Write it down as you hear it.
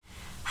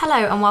Hello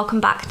and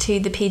welcome back to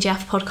the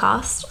PGF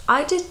podcast.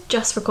 I did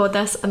just record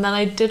this and then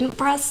I didn't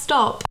press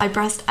stop. I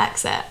pressed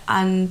exit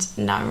and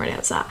now I'm really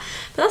upset.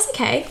 But that's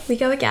okay, we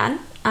go again.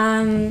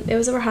 It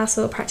was a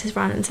rehearsal, practice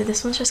run, and so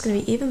this one's just going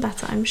to be even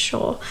better, I'm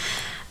sure.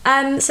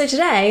 So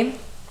today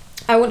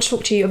I want to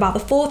talk to you about the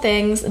 4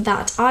 things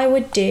that I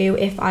would do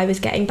if I was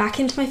getting back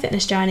into my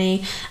fitness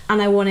journey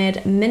and I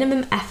wanted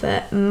minimum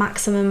effort,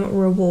 maximum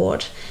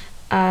reward.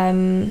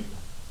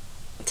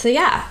 So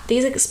yeah,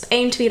 these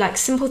aim to be like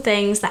simple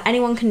things that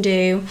anyone can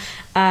do.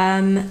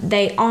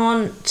 They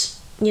aren't,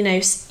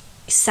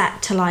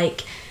 set to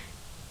like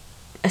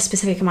a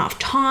specific amount of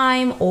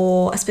time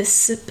or a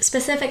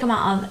specific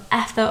amount of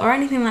effort or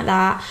anything like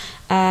that.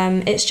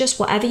 It's just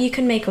whatever you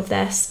can make of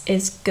this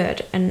is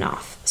good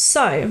enough.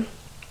 So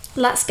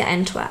let's get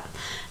into it.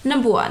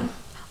 Number 1,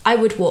 I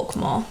would walk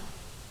more.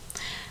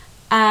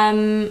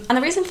 And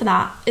the reason for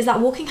that is that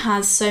walking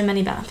has so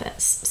many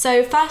benefits.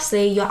 So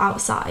firstly, you're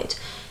outside.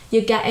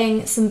 You're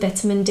getting some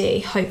vitamin D,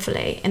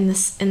 hopefully, in the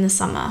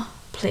summer.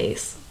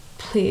 Please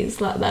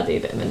let there be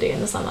vitamin D in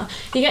the summer.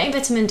 You're getting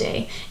vitamin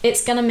D.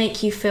 It's going to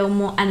make you feel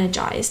more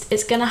energized.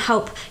 It's going to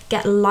help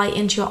get light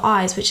into your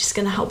eyes, which is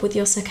going to help with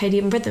your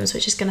circadian rhythms,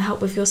 which is going to help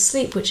with your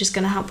sleep, which is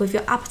going to help with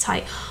your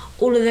appetite,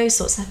 all of those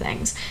sorts of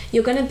things.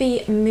 You're going to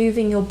be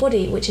moving your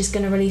body, which is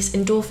going to release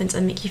endorphins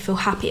and make you feel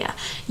happier.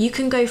 You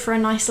can go for a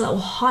nice little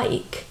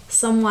hike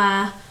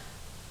somewhere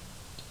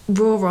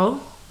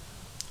rural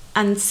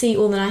and see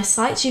all the nice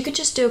sights. You could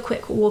just do a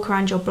quick walk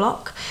around your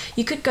block.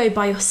 You could go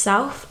by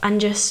yourself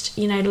and just,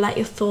 let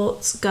your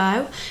thoughts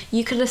go.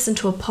 You could listen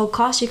to a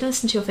podcast. You can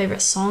listen to your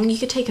favourite song. You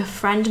could take a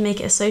friend,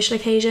 make it a social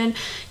occasion.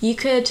 You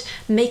could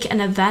make it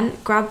an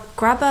event.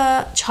 Grab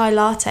a chai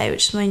latte,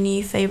 which is my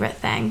new favourite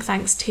thing,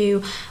 thanks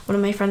to one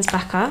of my friends,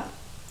 Becca,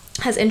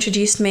 has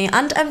introduced me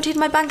and emptied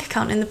my bank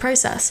account in the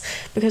process,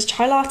 because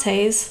chai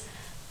lattes,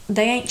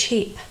 they ain't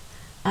cheap,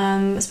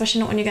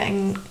 especially not when you're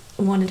getting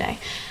one a day.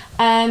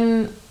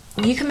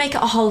 You can make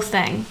it a whole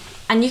thing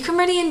and you can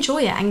really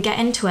enjoy it and get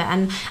into it,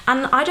 and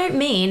I don't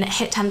mean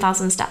hit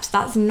 10,000 steps.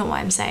 That's not what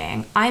I'm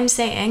saying. I'm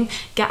saying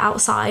get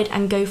outside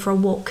and go for a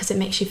walk because it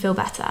makes you feel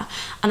better.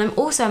 And I'm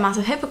also a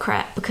massive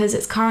hypocrite because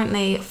it's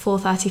currently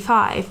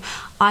 4:35.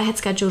 I had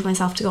scheduled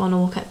myself to go on a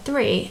walk at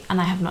 3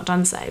 and I have not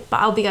done so, but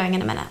I'll be going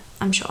in a minute,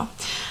 I'm sure.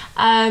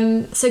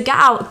 So get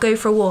out, go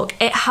for a walk.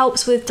 It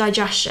helps with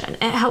digestion.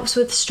 It helps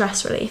with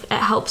stress relief.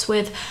 It helps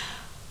with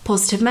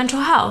positive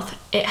mental health.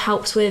 It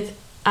helps with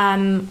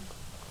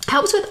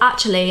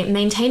actually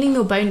maintaining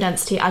your bone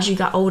density as you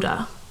get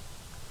older,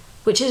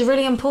 which is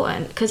really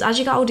important because as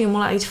you get older you're more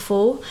likely to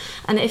fall,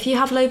 and if you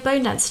have low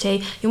bone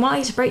density you're more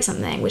likely to break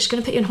something, which is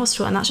going to put you in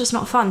hospital, and that's just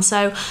not fun.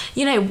 So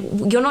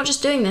you're not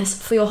just doing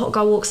this for your hot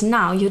girl walks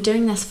now, you're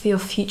doing this for your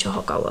future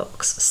hot girl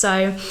walks,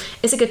 so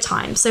it's a good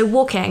time. So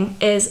walking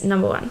is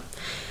number 1.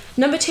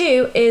 Number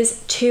 2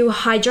 is to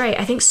hydrate.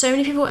 I think so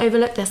many people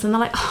overlook this and they're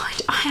like, oh,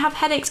 I have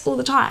headaches all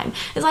the time.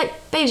 It's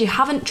like, babes, you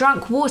haven't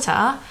drunk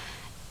water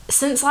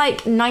since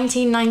like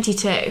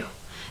 1992.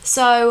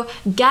 So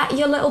get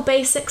your little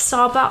basic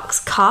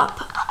Starbucks cup.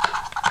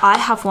 I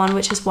have one,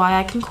 which is why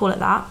I can call it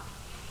that.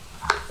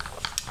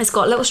 It's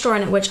got a little straw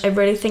in it, which I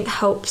really think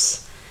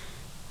helps.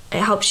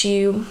 It helps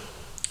you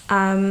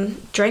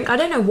drink. I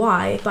don't know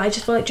why, but I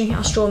just feel like drinking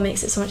out of straw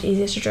makes it so much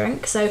easier to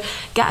drink. So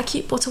get a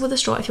cute bottle with a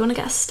straw. If you want to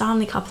get a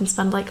Stanley cup and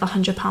spend like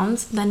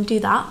 £100, then do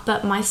that.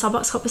 But my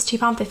Starbucks cup was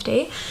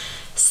 £2.50.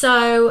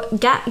 So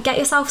get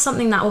yourself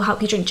something that will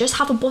help you drink. Just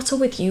have a bottle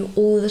with you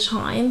all the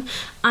time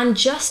and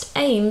just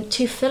aim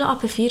to fill it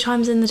up a few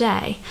times in the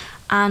day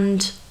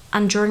and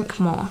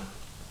drink more.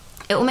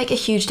 It will make a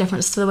huge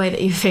difference to the way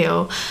that you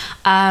feel.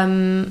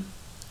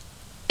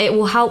 It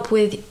will help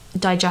with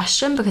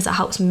digestion because it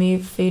helps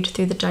move food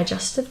through the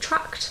digestive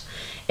tract.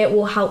 It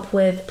will help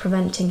with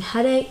preventing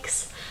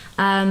headaches.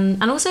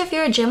 And also if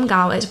you're a gym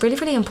gal, it's really,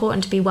 really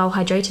important to be well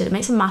hydrated. It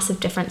makes a massive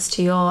difference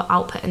to your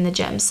output in the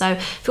gym. So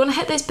if you want to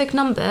hit those big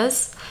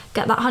numbers,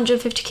 get that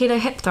 150 kilo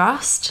hip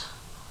thrust,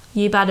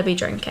 you better be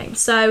drinking.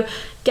 So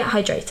get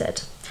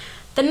hydrated.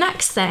 The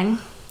next thing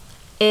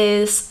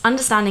is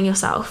understanding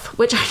yourself,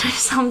 which I know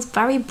sounds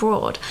very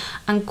broad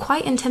and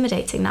quite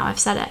intimidating now I've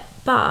said it,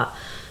 but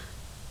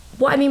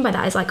what I mean by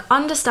that is like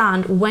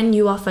understand when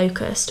you are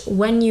focused,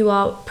 when you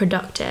are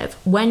productive,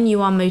 when you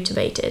are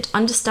motivated.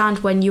 Understand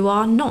when you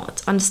are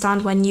not.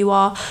 Understand when you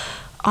are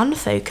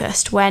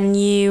unfocused, when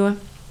your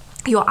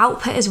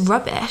output is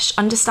rubbish.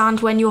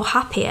 Understand when you're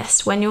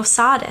happiest, when you're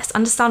saddest.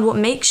 Understand what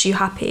makes you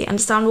happy.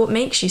 Understand what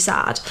makes you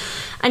sad.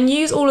 And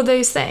use all of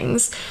those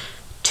things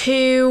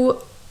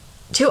to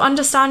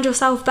understand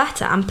yourself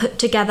better and put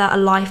together a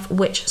life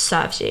which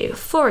serves you.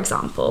 For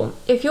example,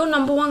 if your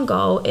number 1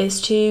 goal is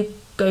to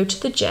go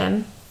to the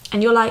gym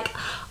and you're like,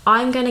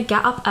 I'm going to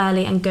get up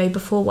early and go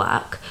before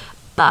work,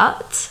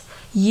 but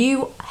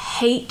you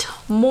hate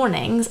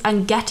mornings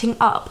and getting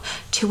up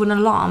to an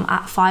alarm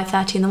at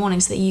 5:30 in the morning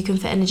so that you can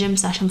fit in a gym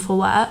session for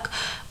work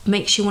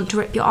makes you want to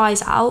rip your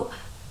eyes out,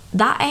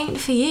 that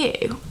ain't for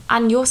you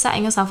and you're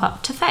setting yourself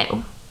up to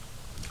fail.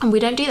 And we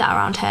don't do that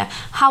around here.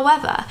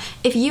 However,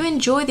 if you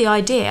enjoy the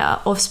idea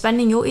of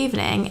spending your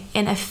evening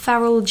in a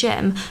feral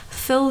gym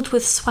filled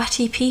with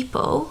sweaty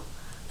people,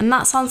 and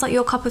that sounds like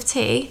your cup of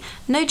tea,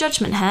 no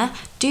judgment here,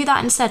 do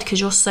that instead, because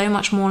you're so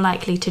much more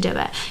likely to do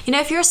it. You know,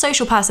 if you're a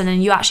social person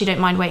and you actually don't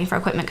mind waiting for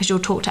equipment because you'll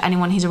talk to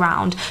anyone who's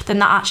around, then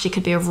that actually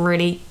could be a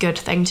really good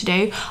thing to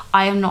do.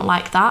 I am not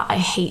like that. I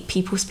hate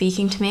people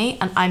speaking to me,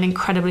 and I'm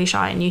incredibly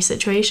shy in new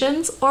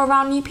situations or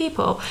around new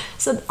people.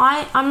 So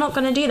I'm not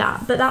going to do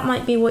that, but that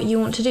might be what you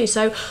want to do.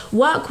 So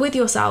work with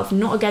yourself,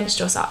 not against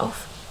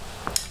yourself.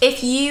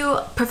 If you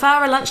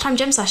prefer a lunchtime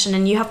gym session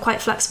and you have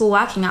quite flexible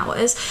working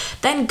hours,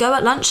 then go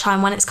at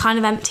lunchtime when it's kind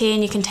of empty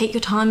and you can take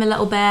your time a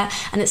little bit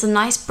and it's a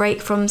nice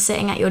break from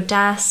sitting at your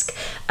desk.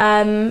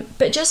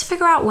 But just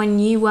figure out when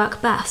you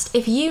work best.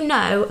 If you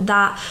know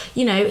that,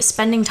 you know,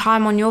 spending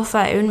time on your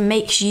phone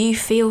makes you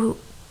feel,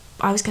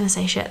 I was going to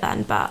say shit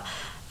then, but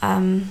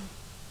I'm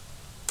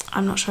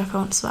not sure if I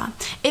want to swear.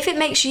 If it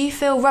makes you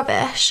feel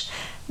rubbish,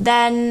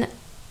 then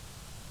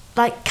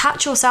like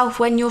catch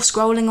yourself when you're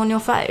scrolling on your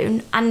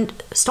phone and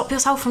stop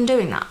yourself from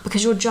doing that,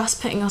 because you're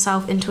just putting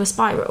yourself into a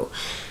spiral.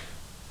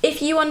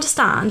 If you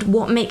understand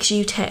what makes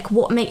you tick,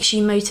 what makes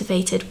you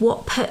motivated,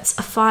 what puts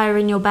a fire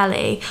in your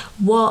belly,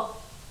 what,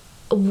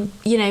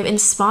 you know,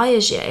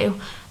 inspires you,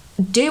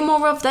 do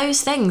more of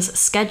those things.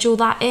 Schedule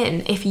that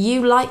in.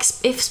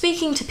 If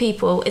speaking to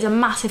people is a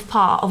massive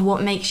part of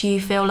what makes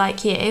you feel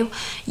like you,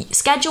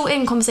 schedule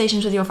in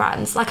conversations with your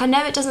friends. Like, I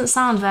know it doesn't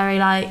sound very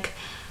like,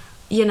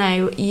 you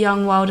know,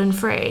 young, wild and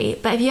free,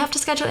 but if you have to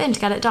schedule it in to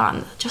get it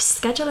done, just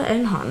schedule it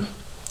in, hon.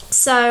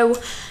 So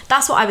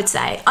that's what I would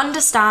say.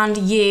 Understand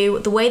you,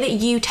 the way that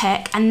you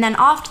tick, and then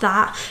after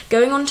that,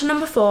 going on to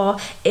number 4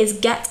 is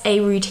get a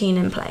routine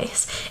in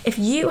place. If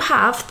you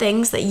have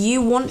things that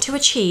you want to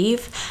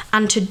achieve,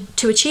 and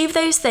to achieve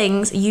those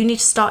things, you need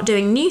to start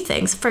doing new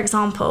things. For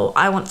example,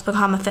 I want to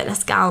become a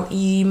fitness gal,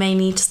 you may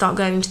need to start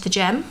going to the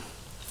gym,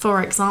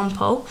 for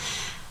example.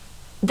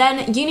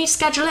 Then you need to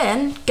schedule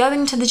in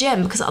going to the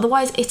gym, because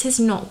otherwise it is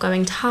not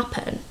going to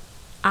happen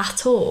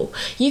at all.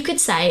 You could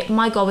say,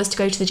 my goal is to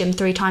go to the gym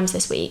 3 times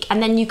this week,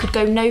 and then you could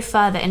go no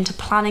further into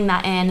planning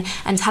that in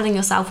and telling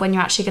yourself when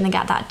you're actually going to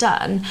get that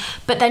done,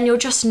 but then you're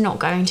just not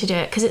going to do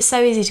it, because it's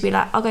so easy to be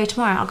like, I'll go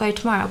tomorrow, I'll go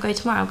tomorrow, I'll go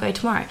tomorrow, I'll go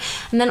tomorrow,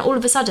 and then all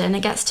of a sudden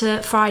it gets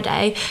to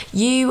Friday,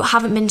 you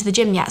haven't been to the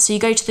gym yet, so you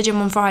go to the gym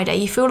on Friday,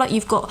 you feel like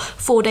you've got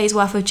 4 days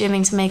worth of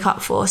gymming to make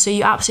up for, so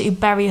you absolutely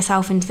bury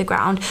yourself into the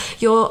ground.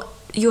 Your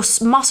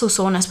muscle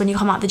soreness when you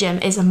come out of the gym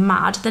is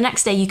mad. The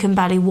next day you can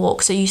barely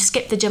walk, so you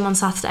skip the gym on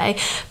Saturday.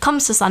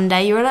 Comes to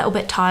Sunday, you're a little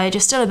bit tired,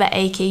 you're still a bit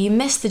achy, you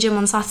miss the gym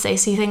on Saturday,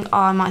 so you think, oh,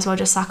 I might as well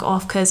just sack it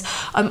off because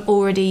I'm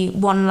already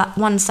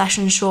one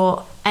session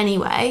short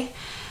anyway.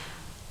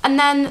 And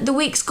then the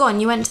week's gone,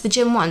 you went to the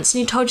gym once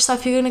and you told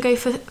yourself you're going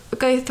to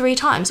go 3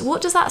 times.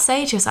 What does that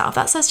say to yourself?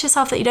 That says to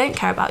yourself that you don't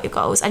care about your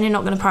goals and you're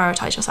not going to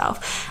prioritise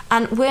yourself.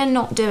 And we're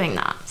not doing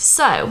that.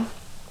 So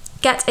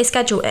get a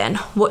schedule in.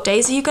 What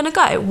days are you going to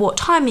go? What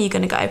time are you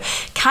going to go?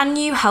 Can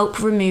you help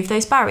remove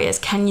those barriers?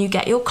 Can you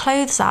get your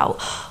clothes out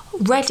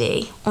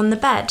ready on the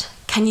bed?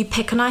 Can you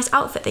pick a nice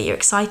outfit that you're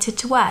excited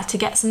to wear to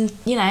get some,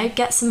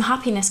 get some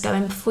happiness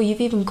going before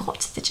you've even got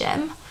to the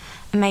gym?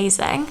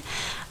 Amazing.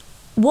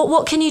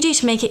 What can you do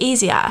to make it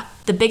easier?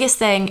 The biggest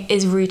thing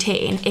is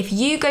routine. If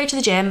you go to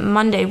the gym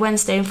Monday,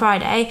 Wednesday and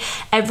Friday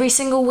every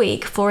single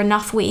week for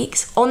enough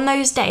weeks, on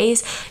those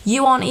days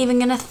you aren't even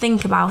going to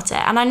think about it.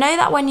 And I know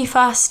that when you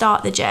first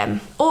start the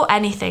gym, or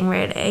anything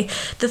really,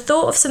 the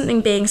thought of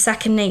something being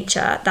second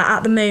nature that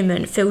at the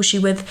moment fills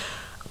you with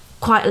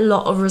quite a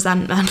lot of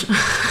resentment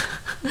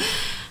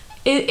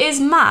it is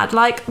mad.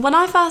 Like when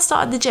I first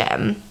started the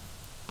gym,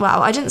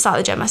 well, I didn't start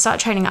the gym, I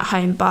started training at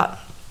home, but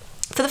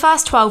for the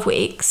first 12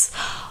 weeks,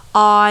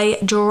 I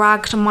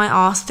dragged my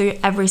ass through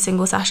every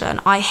single session.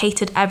 I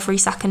hated every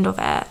second of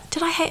it.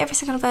 Did I hate every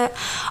second of it?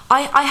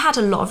 I had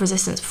a lot of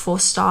resistance before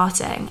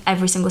starting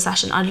every single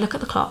session. I'd look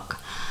at the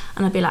clock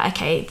and I'd be like,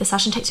 okay, the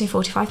session takes me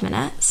 45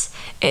 minutes.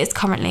 It's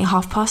currently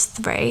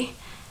 3:30.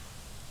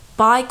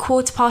 By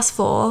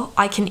 4:15,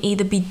 I can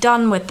either be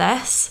done with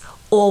this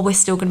or we're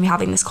still going to be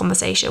having this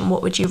conversation.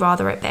 What would you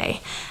rather it be?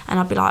 And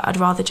I'd be like, I'd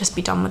rather just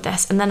be done with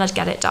this. And then I'd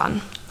get it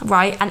done,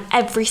 right? And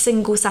every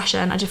single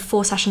session, I did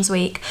 4 sessions a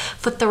week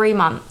for 3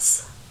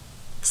 months.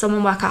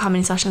 Someone work out how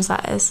many sessions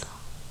that is.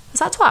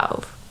 Is that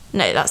 12?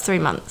 No, that's 3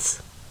 months.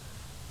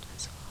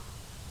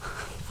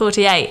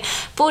 48.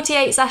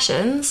 48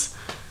 sessions.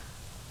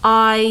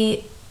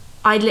 I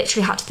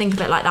literally had to think of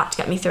it like that to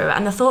get me through it.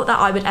 And the thought that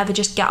I would ever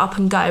just get up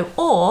and go,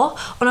 or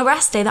on a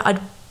rest day that I'd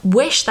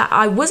wish that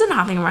I wasn't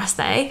having a rest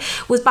day,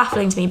 was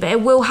baffling to me, but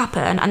it will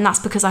happen, and that's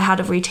because I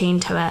had a routine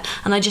to it,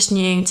 and I just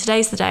knew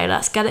today's the day,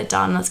 let's get it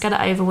done, let's get it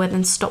over with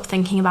and stop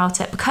thinking about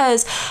it.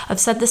 Because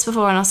I've said this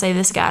before and I'll say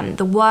this again,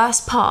 the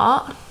worst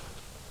part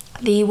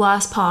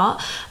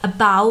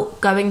about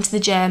going to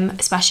the gym,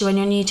 especially when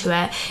you're new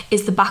to it,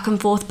 is the back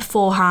and forth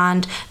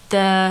beforehand,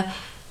 the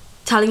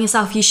telling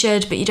yourself you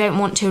should but you don't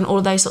want to, and all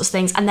of those sorts of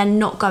things, and then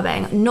not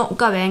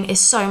going is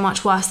so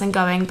much worse than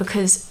going,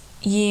 because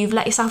you've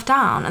let yourself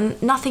down,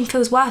 and nothing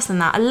feels worse than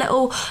that. A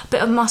little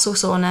bit of muscle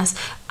soreness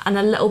and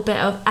a little bit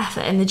of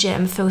effort in the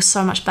gym feels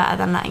so much better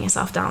than letting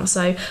yourself down,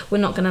 so we're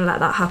not going to let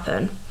that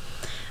happen.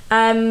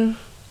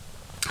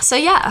 So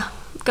yeah,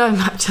 going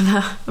back to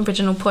the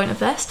original point of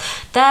this,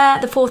 they're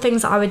the 4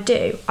 things that I would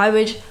do. I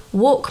would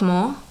walk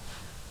more,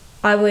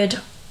 I would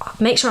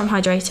make sure I'm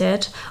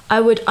hydrated, I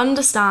would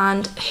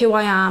understand who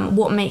I am,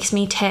 what makes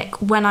me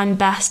tick, when I'm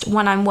best,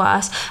 when I'm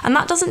worst. And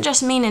that doesn't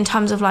just mean in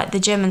terms of like the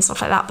gym and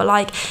stuff like that, but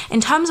like in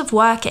terms of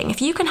working,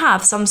 if you can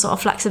have some sort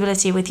of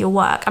flexibility with your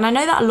work, and I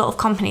know that a lot of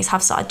companies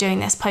have started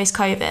doing this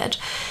post-COVID,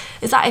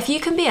 is that if you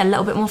can be a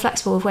little bit more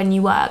flexible with when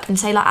you work and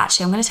say like,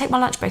 actually, I'm going to take my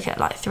lunch break at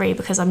like 3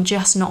 because I'm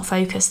just not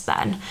focused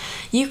then,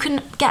 you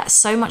can get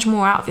so much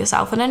more out of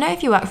yourself. And I know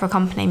if you work for a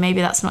company,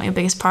 maybe that's not your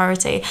biggest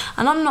priority.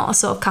 And I'm not a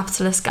sort of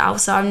capitalist gal,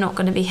 so I'm not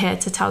going to be here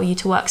to tell you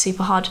to work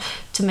super hard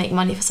to make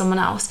money for someone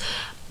else.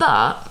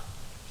 But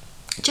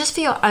just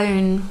for your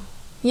own,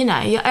 you know,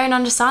 your own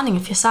understanding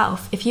of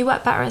yourself. If you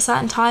work better at a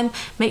certain time,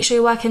 make sure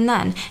you're working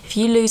then. If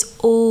you lose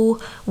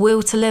all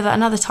will to live at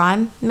another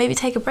time, maybe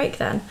take a break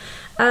then.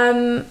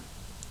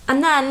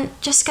 And then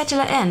just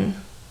schedule it in.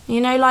 You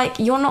know, like,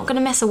 you're not going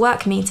to miss a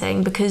work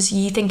meeting because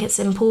you think it's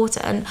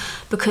important,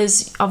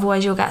 because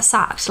otherwise you'll get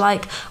sacked.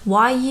 Like,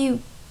 why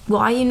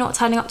are you not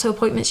turning up to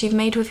appointments you've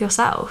made with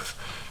yourself?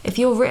 If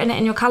you've written it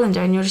in your calendar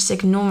and you're just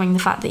ignoring the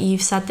fact that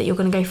you've said that you're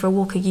going to go for a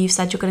walk, or you've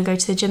said you're going to go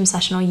to the gym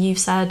session, or you've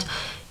said,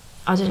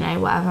 I don't know,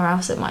 whatever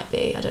else it might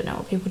be, I don't know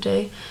what people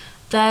do,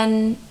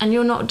 then, and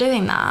you're not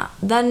doing that,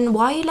 then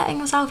why are you letting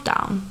yourself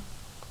down?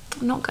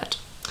 Not good.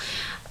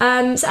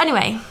 So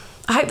anyway,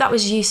 I hope that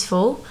was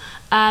useful.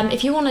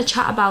 If you want to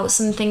chat about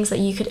some things that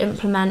you could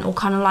implement, or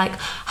kind of like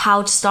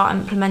how to start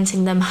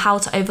implementing them, how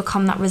to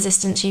overcome that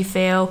resistance you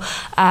feel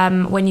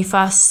when you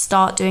first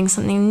start doing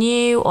something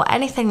new, or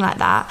anything like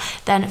that,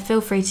 then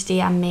feel free to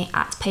DM me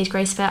at Paige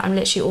Grace Fit. I'm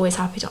literally always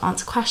happy to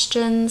answer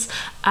questions.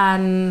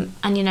 And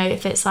you know,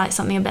 if it's like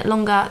something a bit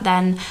longer,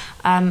 then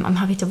I'm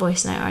happy to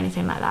voice note or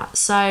anything like that.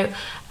 So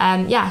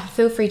yeah,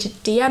 feel free to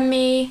DM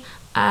me.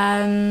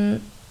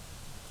 And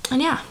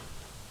yeah.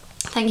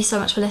 Thank you so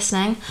much for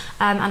listening,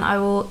 and I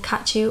will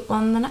catch you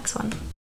on the next one.